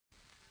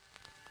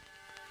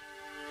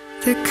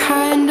The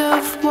kind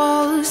of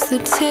walls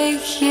that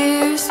take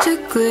years to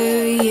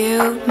glue.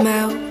 You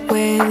melt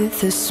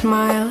with a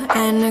smile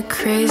and a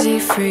crazy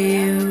for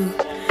you.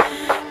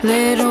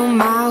 Little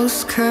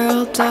mouse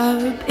curled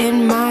up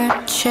in my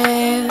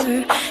chair,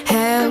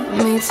 helped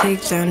me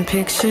take down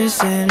pictures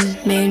and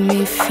made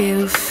me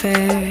feel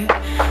fair.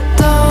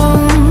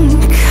 Don't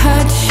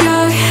cut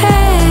your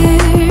hair,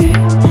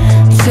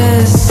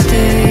 just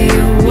stay a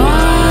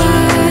while.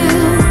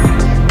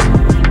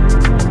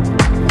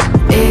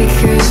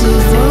 Acres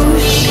of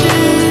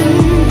ocean,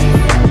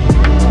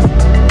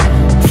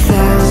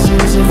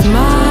 thousands of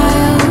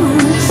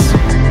miles.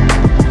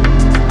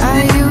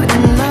 Are you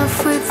in love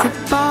with the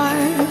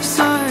bars,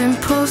 or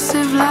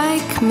impulsive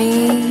like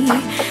me,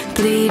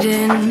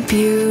 bleeding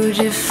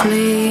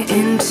beautifully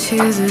into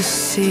the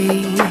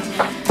sea?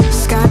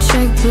 Scotch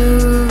egg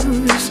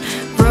blues,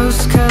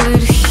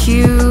 rose-colored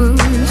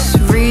hues,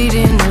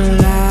 reading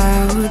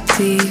aloud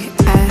the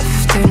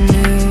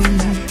afternoon.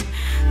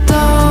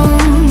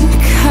 Don't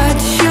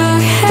cut your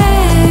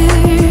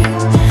hair,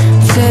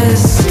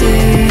 just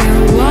stay a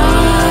while.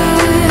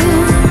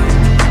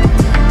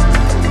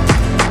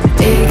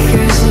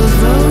 Acres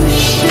of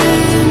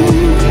ocean,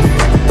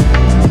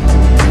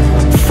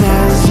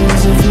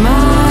 thousands of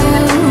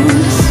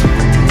miles.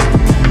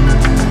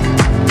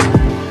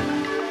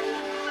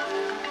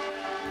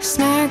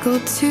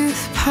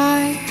 Snaggletoothed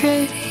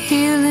pirate,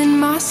 healing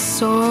my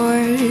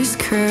sores,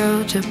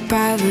 curled up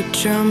by the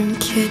drum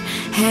kit,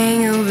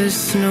 hangover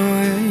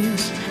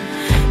snores.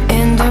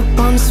 End up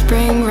on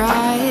spring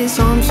rise,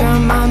 arms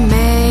around my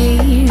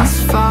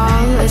maze,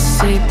 fall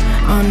asleep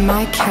on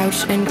my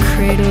couch and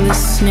cradle a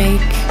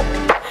snake.